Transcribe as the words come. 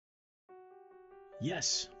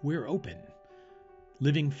Yes, we're open.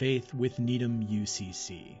 Living Faith with Needham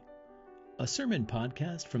UCC, a sermon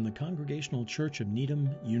podcast from the Congregational Church of Needham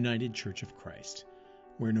United Church of Christ,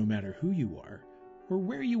 where no matter who you are or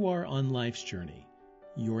where you are on life's journey,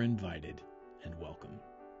 you're invited and welcome.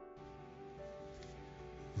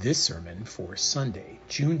 This sermon for Sunday,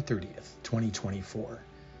 June 30th, 2024,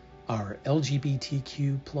 our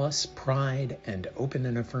LGBTQ+ Pride and Open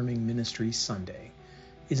and Affirming Ministry Sunday,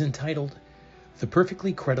 is entitled The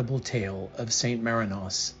Perfectly Credible Tale of St.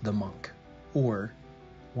 Marinos the Monk, or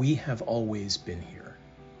We Have Always Been Here.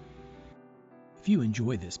 If you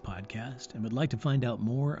enjoy this podcast and would like to find out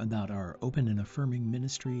more about our open and affirming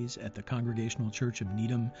ministries at the Congregational Church of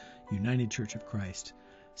Needham United Church of Christ,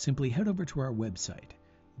 simply head over to our website,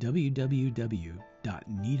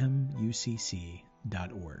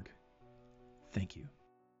 www.needhamucc.org. Thank you.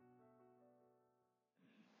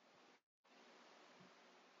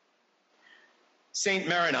 Saint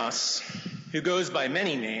Marinos, who goes by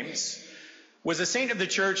many names, was a saint of the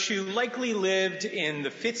church who likely lived in the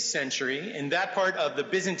 5th century in that part of the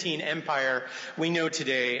Byzantine Empire we know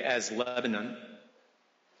today as Lebanon.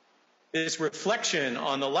 This reflection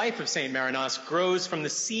on the life of Saint Marinos grows from the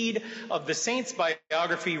seed of the saint's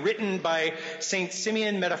biography written by Saint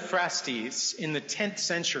Simeon Metaphrastes in the 10th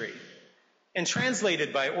century and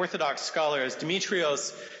translated by Orthodox scholars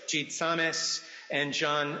Dimitrios Gitsames and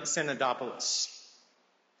John Xenodopoulos.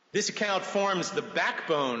 This account forms the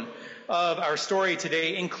backbone of our story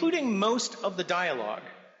today, including most of the dialogue.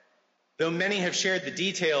 Though many have shared the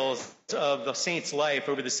details of the saint's life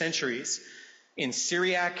over the centuries in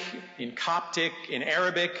Syriac, in Coptic, in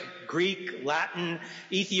Arabic, Greek, Latin,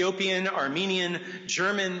 Ethiopian, Armenian,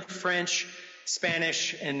 German, French,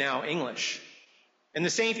 Spanish, and now English. And the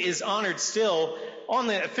saint is honored still on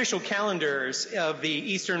the official calendars of the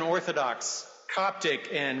Eastern Orthodox, Coptic,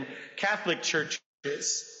 and Catholic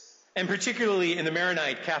churches, and particularly in the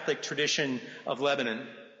Maronite Catholic tradition of Lebanon.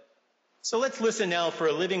 So let's listen now for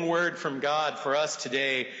a living word from God for us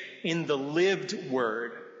today in the lived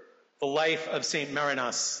word, the life of St.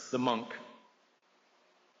 Marinos the monk.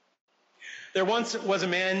 There once was a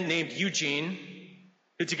man named Eugene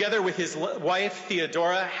who, together with his wife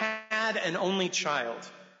Theodora, had an only child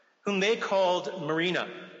whom they called Marina,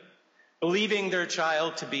 believing their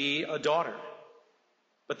child to be a daughter.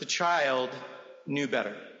 But the child knew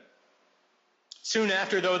better. Soon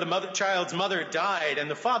after, though, the child's mother died, and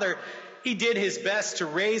the father, he did his best to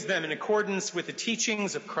raise them in accordance with the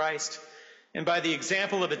teachings of Christ and by the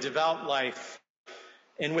example of a devout life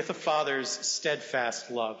and with a father's steadfast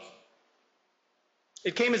love.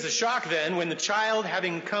 It came as a shock then when the child,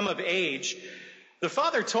 having come of age, the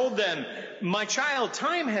father told them, "My child,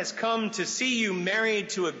 time has come to see you married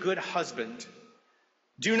to a good husband.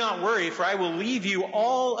 Do not worry, for I will leave you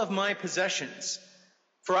all of my possessions,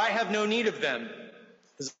 for I have no need of them,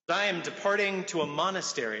 as I am departing to a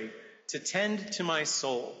monastery to tend to my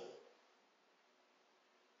soul."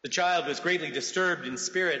 The child was greatly disturbed in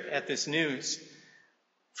spirit at this news,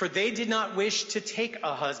 for they did not wish to take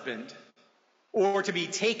a husband or to be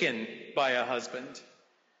taken by a husband.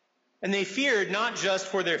 And they feared not just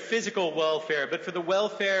for their physical welfare, but for the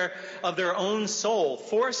welfare of their own soul,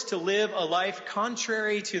 forced to live a life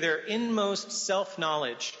contrary to their inmost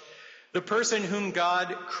self-knowledge, the person whom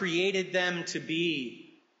God created them to be.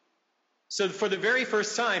 So for the very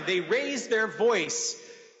first time, they raised their voice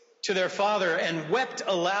to their father and wept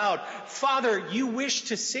aloud, "Father, you wish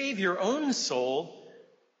to save your own soul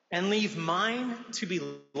and leave mine to be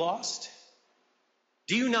lost?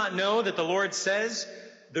 Do you not know that the Lord says,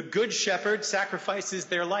 'The good shepherd sacrifices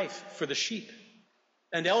their life for the sheep'?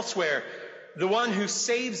 And elsewhere, 'The one who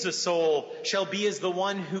saves a soul shall be as the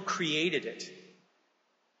one who created it.'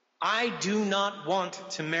 I do not want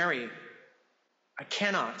to marry. I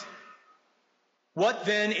cannot. What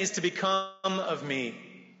then is to become of me?"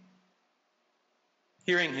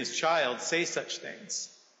 Hearing his child say such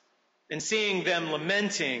things, and seeing them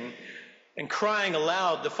lamenting and crying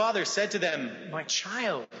aloud, the father said to them, "My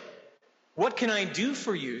child, what can I do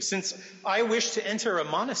for you, since I wish to enter a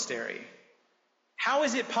monastery? How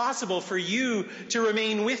is it possible for you to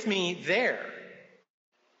remain with me there?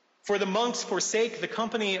 For the monks forsake the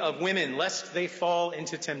company of women, lest they fall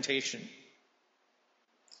into temptation."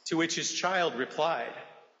 To which his child replied,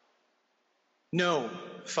 "No,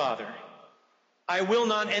 Father, I will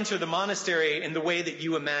not enter the monastery in the way that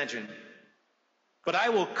you imagine, but I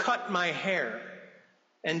will cut my hair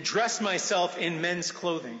and dress myself in men's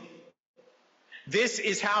clothing. This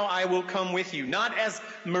is how I will come with you, not as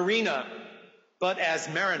Marina, but as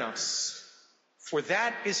Marinos, for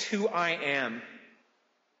that is who I am.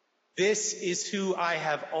 This is who I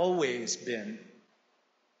have always been.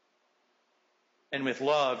 And with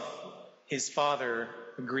love, his father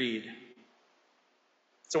agreed.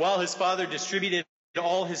 So while his father distributed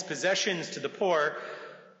all his possessions to the poor,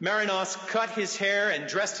 Marinos cut his hair and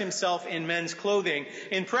dressed himself in men's clothing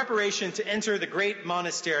in preparation to enter the great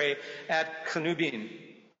monastery at Canubin.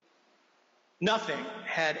 Nothing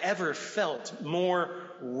had ever felt more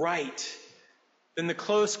right than the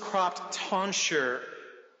close-cropped tonsure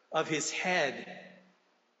of his head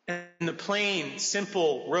and the plain,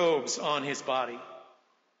 simple robes on his body.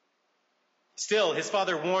 Still, his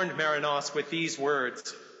father warned Marinos with these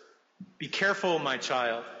words, "Be careful, my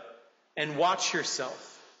child, and watch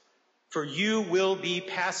yourself, for you will be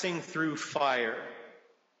passing through fire.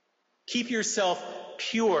 Keep yourself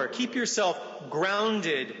pure, keep yourself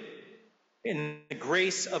grounded in the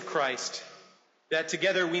grace of Christ, that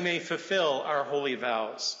together we may fulfill our holy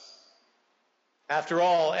vows. After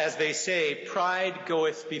all, as they say, pride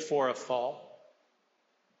goeth before a fall."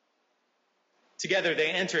 Together they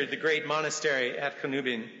entered the great monastery at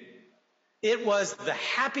Canubin. It was the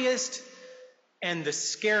happiest and the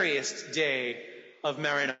scariest day of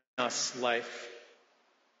Marinos' life.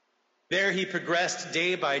 There he progressed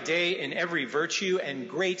day by day in every virtue and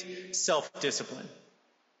great self-discipline.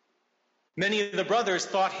 Many of the brothers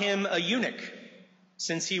thought him a eunuch,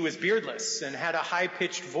 since he was beardless and had a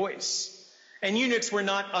high-pitched voice. And eunuchs were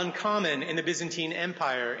not uncommon in the Byzantine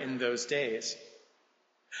Empire in those days.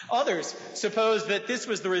 Others supposed that this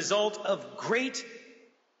was the result of great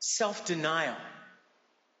self-denial.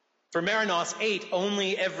 For Marinos ate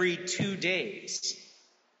only every 2 days.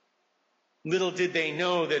 Little did they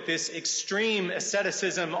know that this extreme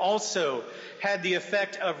asceticism also had the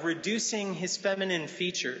effect of reducing his feminine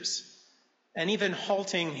features and even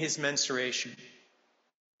halting his menstruation.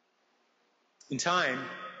 In time,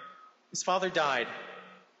 his father died,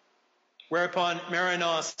 whereupon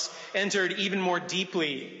Marinos entered even more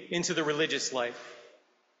deeply into the religious life.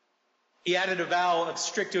 He added a vow of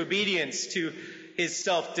strict obedience to his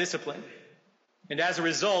self-discipline, and as a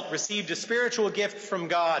result received a spiritual gift from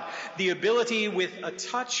God, the ability with a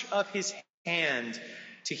touch of his hand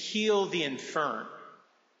to heal the infirm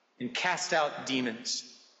and cast out demons.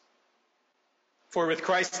 For with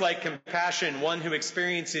Christ-like compassion, one who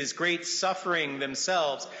experiences great suffering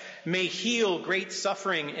themselves may heal great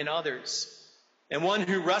suffering in others, and one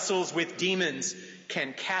who wrestles with demons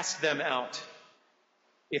can cast them out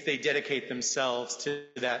if they dedicate themselves to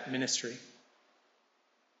that ministry.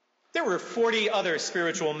 There were 40 other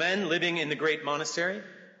spiritual men living in the great monastery,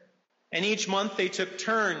 and each month they took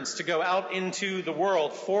turns to go out into the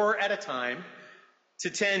world, 4 at a time, to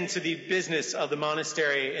tend to the business of the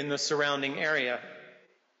monastery in the surrounding area.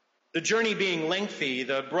 The journey being lengthy,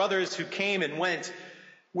 the brothers who came and went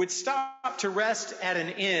would stop to rest at an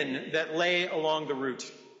inn that lay along the route.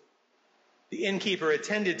 The innkeeper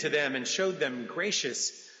attended to them and showed them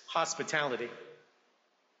gracious hospitality.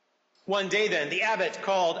 One day then, the abbot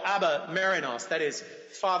called Abba Marinos, that is,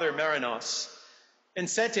 Father Marinos, and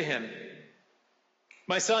said to him,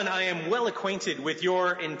 "My son, I am well acquainted with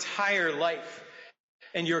your entire life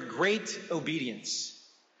and your great obedience.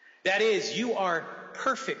 That is, you are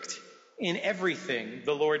perfect in everything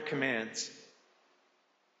the Lord commands."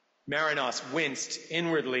 Marinos winced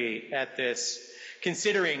inwardly at this,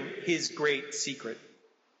 considering his great secret.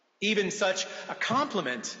 Even such a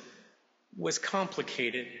compliment was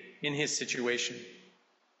complicated in his situation.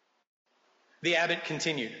 The abbot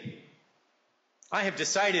continued, "I have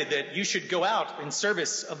decided that you should go out in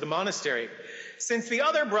service of the monastery, since the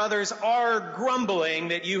other brothers are grumbling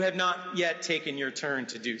that you have not yet taken your turn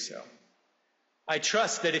to do so. I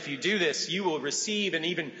trust that if you do this, you will receive an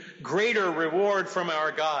even greater reward from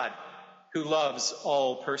our God, who loves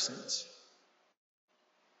all persons."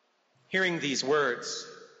 Hearing these words,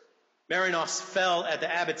 Marinos fell at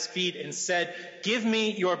the abbot's feet and said, "Give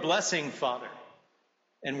me your blessing, Father,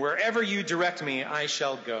 and wherever you direct me, I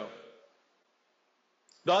shall go."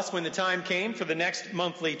 Thus, when the time came for the next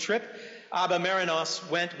monthly trip, Abba Marinos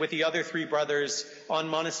went with the other 3 brothers on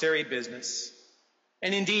monastery business.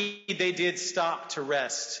 And indeed, they did stop to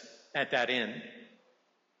rest at that inn.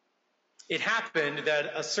 It happened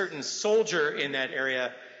that a certain soldier in that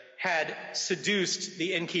area had seduced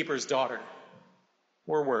the innkeeper's daughter,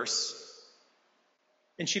 or worse,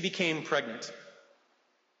 and she became pregnant.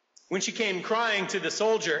 When she came crying to the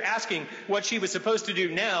soldier, asking what she was supposed to do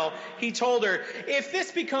now, he told her, "If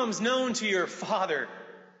this becomes known to your father,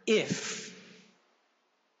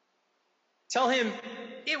 tell him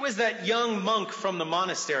it was that young monk from the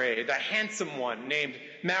monastery, the handsome one named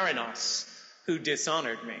Marinos, who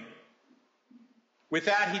dishonored me." With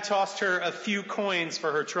that, he tossed her a few coins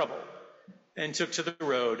for her trouble and took to the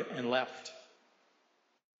road and left.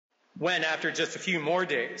 When, after just a few more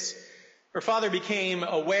days, her father became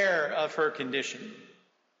aware of her condition,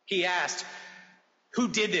 he asked, "Who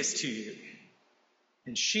did this to you?"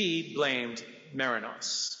 And she blamed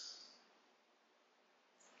Marinos.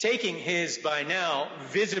 Taking his, by now,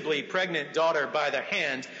 visibly pregnant daughter by the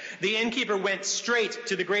hand, the innkeeper went straight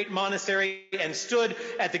to the great monastery and stood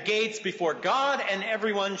at the gates before God and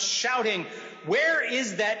everyone, shouting, "Where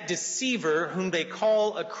is that deceiver whom they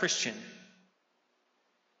call a Christian?"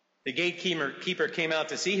 The gatekeeper came out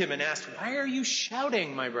to see him and asked, "Why are you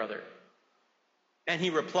shouting, my brother?" And he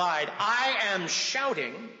replied, "I am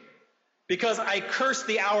shouting because I curse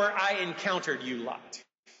the hour I encountered you lot.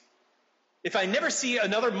 If I never see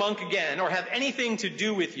another monk again or have anything to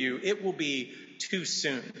do with you, it will be too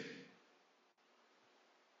soon."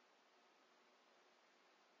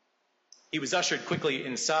 He was ushered quickly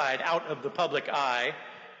inside, out of the public eye,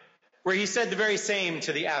 where he said the very same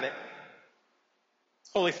to the abbot.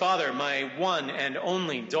 "Holy Father, my one and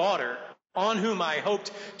only daughter, on whom I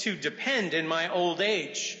hoped to depend in my old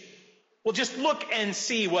age. Well, just look and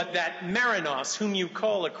see what that Marinos, whom you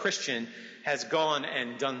call a Christian, has gone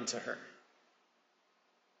and done to her."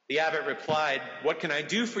 The abbot replied, "What can I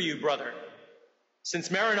do for you, brother? Since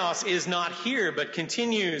Marinos is not here, but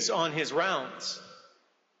continues on his rounds.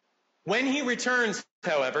 When he returns,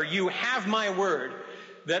 however, you have my word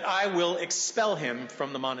that I will expel him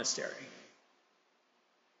from the monastery."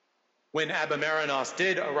 When Abba Marinos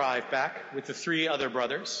did arrive back with the 3 other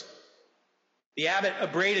brothers, the abbot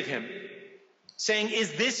upbraided him, saying,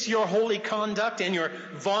 "Is this your holy conduct and your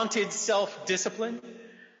vaunted self-discipline?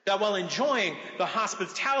 That while enjoying the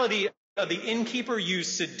hospitality of the innkeeper, you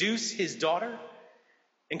seduce his daughter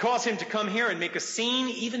and cause him to come here and make a scene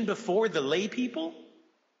even before the lay people?"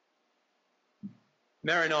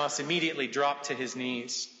 Marinos immediately dropped to his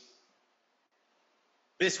knees.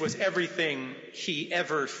 This was everything he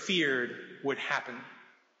ever feared would happen.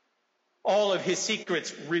 All of his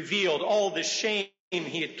secrets revealed, all the shame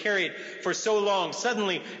he had carried for so long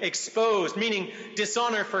suddenly exposed, meaning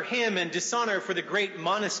dishonor for him and dishonor for the great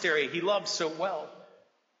monastery he loved so well.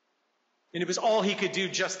 And it was all he could do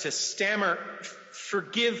just to stammer,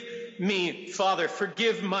 "Forgive me, Father,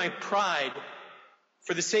 forgive my pride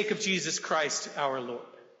for the sake of Jesus Christ our Lord."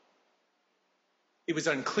 It was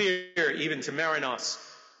unclear even to Marinos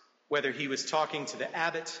whether he was talking to the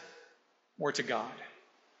abbot or to God.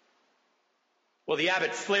 Well, the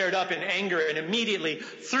abbot flared up in anger and immediately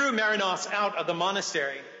threw Marinos out of the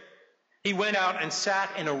monastery. He went out and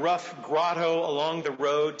sat in a rough grotto along the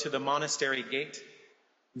road to the monastery gate,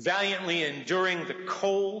 valiantly enduring the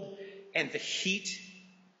cold and the heat.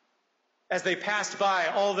 As they passed by,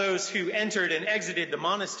 all those who entered and exited the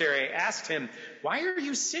monastery asked him, "Why are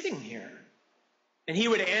you sitting here?" And he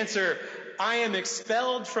would answer, "I am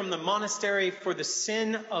expelled from the monastery for the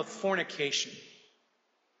sin of fornication."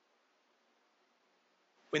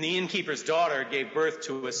 When the innkeeper's daughter gave birth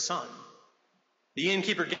to a son, the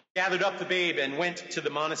innkeeper gathered up the babe and went to the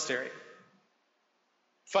monastery.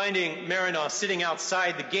 Finding Marinos sitting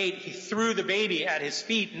outside the gate, he threw the baby at his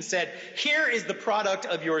feet and said, "Here is the product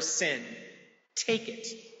of your sin. Take it,"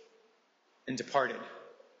 and departed.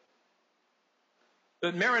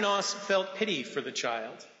 But Marinos felt pity for the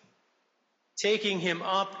child. Taking him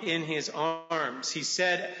up in his arms, he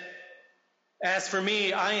said, "As for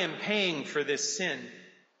me, I am paying for this sin.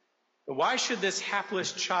 But why should this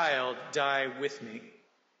hapless child die with me?"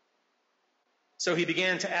 So he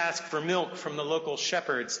began to ask for milk from the local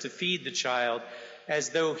shepherds to feed the child as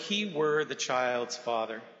though he were the child's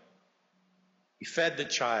father. He fed the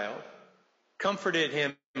child, comforted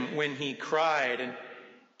him when he cried, and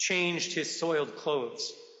changed his soiled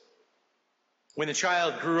clothes. When the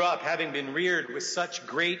child grew up, having been reared with such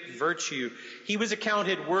great virtue, he was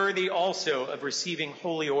accounted worthy also of receiving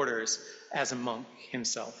holy orders as a monk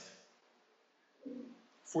himself.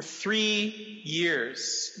 For 3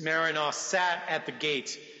 years, Marinos sat at the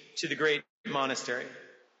gate to the great monastery.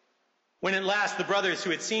 When at last the brothers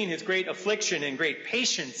who had seen his great affliction and great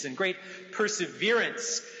patience and great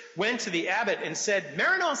perseverance went to the abbot and said,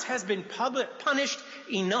 "Marinos has been punished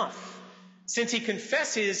enough, since he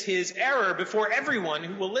confesses his error before everyone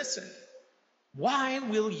who will listen. Why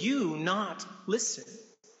will you not listen?"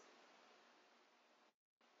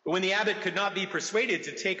 But when the abbot could not be persuaded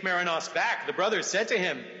to take Marinos back, the brothers said to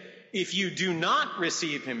him, "If you do not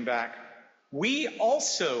receive him back, we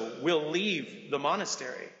also will leave the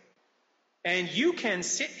monastery. And you can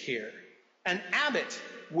sit here, an abbot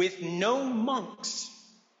with no monks."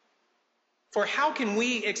 For how can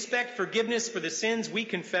we expect forgiveness for the sins we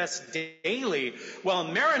confess daily while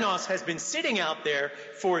Marinos has been sitting out there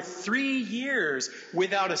for 3 years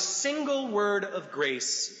without a single word of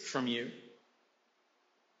grace from you?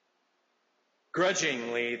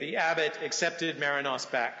 Grudgingly, the abbot accepted Marinos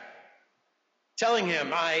back, telling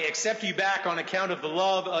him, I accept you back on account of the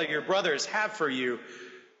love your brothers have for you,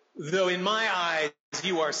 though in my eyes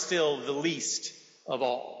you are still the least of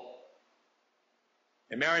all.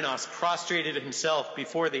 And Marinos prostrated himself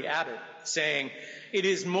before the abbot, saying, it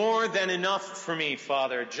is more than enough for me,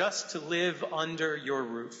 Father, just to live under your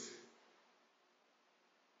roof.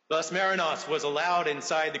 Thus Marinos was allowed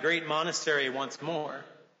inside the great monastery once more.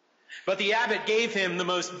 But the abbot gave him the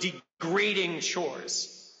most degrading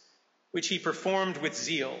chores, which he performed with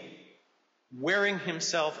zeal, wearing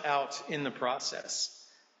himself out in the process,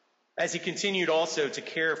 as he continued also to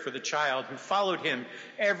care for the child who followed him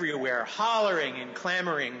everywhere, hollering and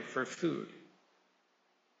clamoring for food.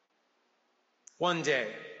 One day,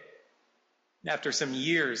 after some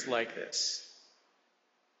years like this,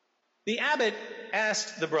 the abbot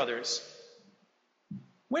asked the brothers,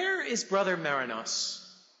 where is Brother Marinos?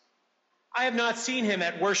 I have not seen him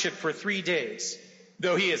at worship for 3 days,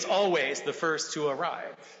 though he is always the first to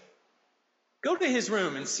arrive. Go to his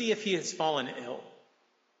room and see if he has fallen ill.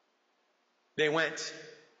 They went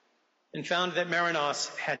and found that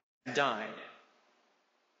Marinos had died.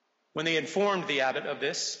 When they informed the abbot of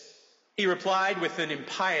this, he replied with an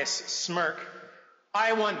impious smirk,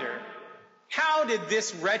 I wonder, how did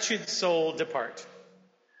this wretched soul depart?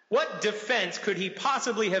 What defense could he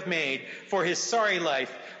possibly have made for his sorry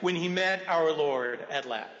life when he met our Lord at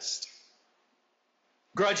last?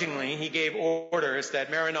 Grudgingly, he gave orders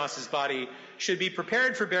that Marinos' body should be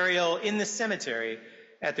prepared for burial in the cemetery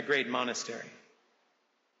at the great monastery.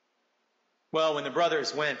 Well, when the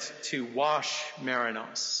brothers went to wash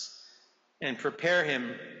Marinos and prepare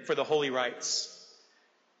him for the holy rites,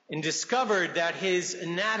 and discovered that his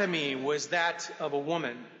anatomy was that of a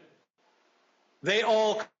woman, they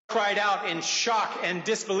all cried out in shock and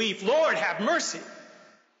disbelief, Lord, have mercy!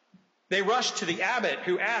 They rushed to the abbot,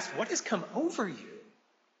 who asked, what has come over you?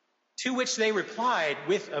 To which they replied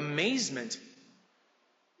with amazement,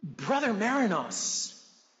 Brother Marinos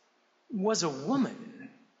was a woman.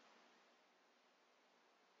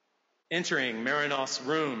 Entering Marinos'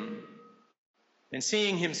 room and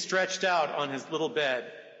seeing him stretched out on his little bed,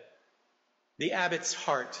 the abbot's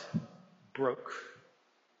heart broke.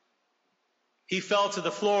 He fell to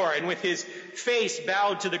the floor and with his face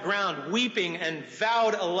bowed to the ground, weeping and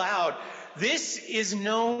vowed aloud, this is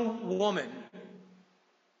no woman.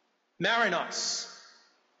 Marinos,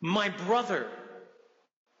 my brother,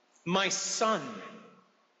 my son.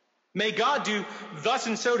 May God do thus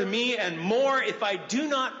and so to me and more if I do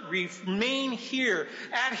not remain here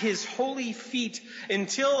at his holy feet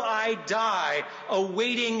until I die,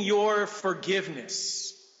 awaiting your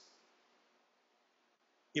forgiveness.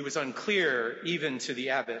 It was unclear, even to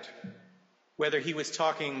the abbot, whether he was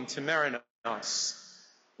talking to Marinos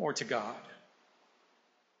or to God.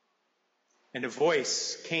 And a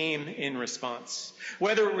voice came in response.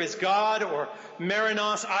 Whether it was God or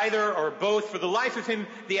Marinos, either or both, for the life of him,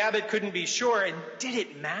 the abbot couldn't be sure. And did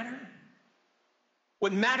it matter?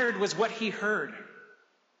 What mattered was what he heard.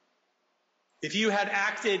 If you had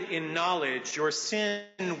acted in knowledge, your sin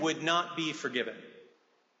would not be forgiven.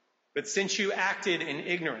 But since you acted in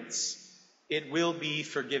ignorance, it will be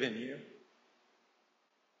forgiven you.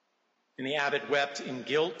 And the abbot wept in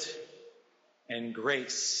guilt and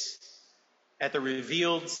grace at the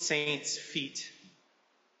revealed saint's feet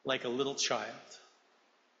like a little child.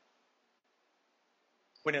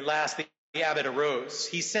 When at last the abbot arose,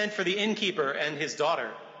 he sent for the innkeeper and his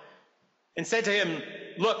daughter and said to him,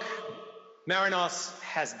 look, Marinos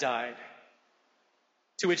has died.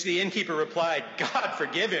 To which the innkeeper replied, God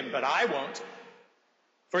forgive him, but I won't.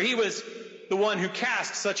 For he was the one who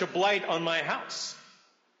cast such a blight on my house.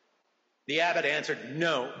 The abbot answered,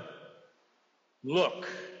 no, look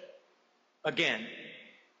again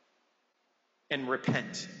and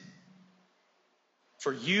repent.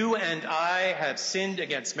 For you and I have sinned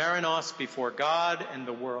against Marinos before God and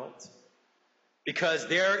the world, because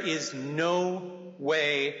there is no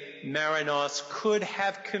way Marinos could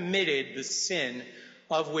have committed the sin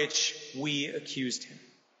of which we accused him.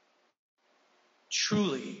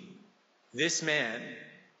 Truly, this man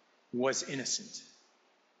was innocent.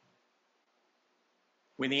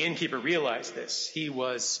 When the innkeeper realized this, he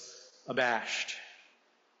was abashed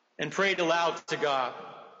and prayed aloud to God.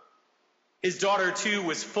 His daughter, too,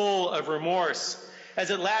 was full of remorse,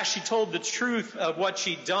 as at last she told the truth of what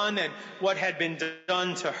she'd done and what had been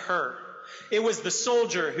done to her. It was the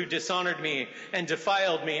soldier who dishonored me and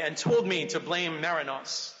defiled me and told me to blame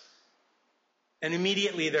Marinos. And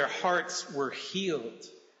immediately their hearts were healed,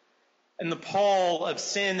 and the pall of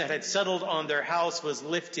sin that had settled on their house was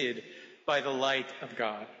lifted by the light of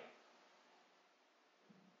God.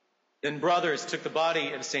 Then brothers took the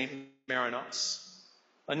body of Saint Marinos,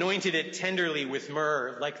 anointed it tenderly with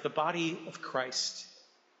myrrh like the body of Christ,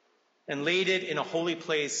 and laid it in a holy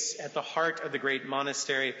place at the heart of the great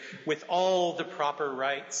monastery with all the proper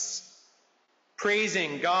rites,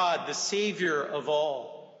 praising God, the Savior of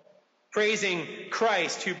all, praising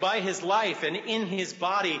Christ, who by his life and in his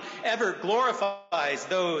body ever glorifies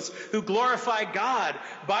those who glorify God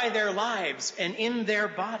by their lives and in their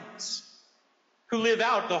bodies, who live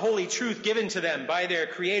out the holy truth given to them by their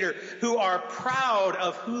Creator, who are proud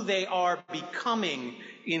of who they are becoming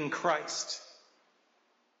in Christ.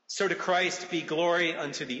 So to Christ be glory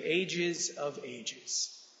unto the ages of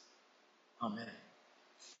ages. Amen.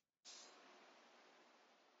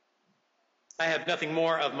 I have nothing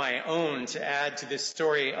more of my own to add to this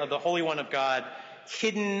story of the Holy One of God,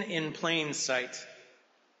 hidden in plain sight,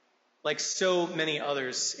 like so many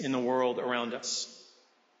others in the world around us.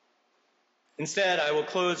 Instead, I will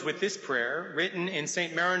close with this prayer, written in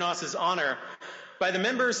St. Marinos' honor by the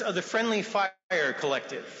members of the Friendly Fire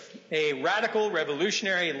Collective, a radical,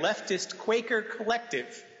 revolutionary, leftist Quaker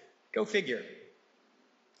collective, go figure,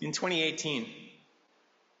 in 2018.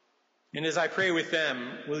 And as I pray with them,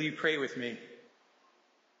 will you pray with me?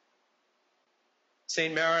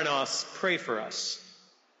 St. Marinos, pray for us.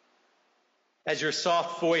 As your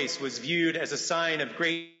soft voice was viewed as a sign of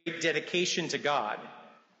great dedication to God,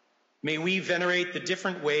 may we venerate the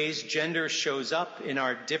different ways gender shows up in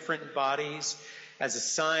our different bodies as a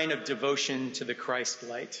sign of devotion to the Christ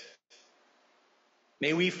light.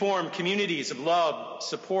 May we form communities of love,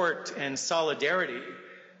 support, and solidarity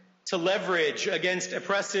to leverage against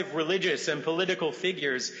oppressive religious and political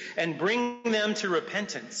figures and bring them to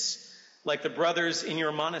repentance, like the brothers in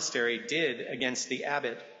your monastery did against the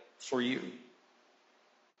abbot for you.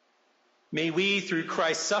 May we, through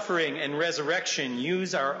Christ's suffering and resurrection,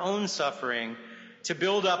 use our own suffering to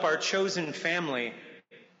build up our chosen family,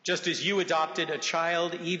 just as you adopted a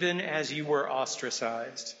child even as you were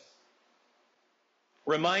ostracized.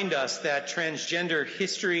 Remind us that transgender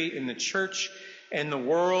history in the church and the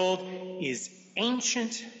world is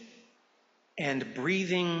ancient and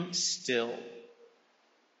breathing still.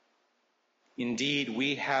 Indeed,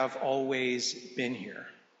 we have always been here.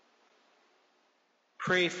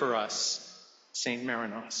 Pray for us, St.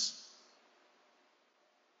 Marinos.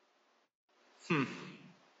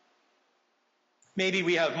 Maybe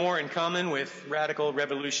we have more in common with radical,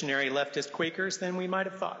 revolutionary, leftist Quakers than we might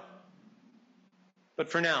have thought.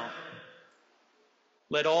 But for now,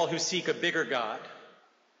 let all who seek a bigger God,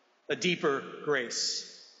 a deeper grace,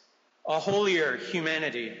 a holier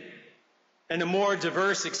humanity, and a more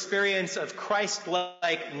diverse experience of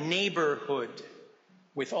Christ-like neighborhood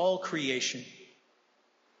with all creation,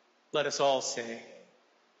 let us all say,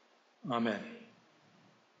 Amen.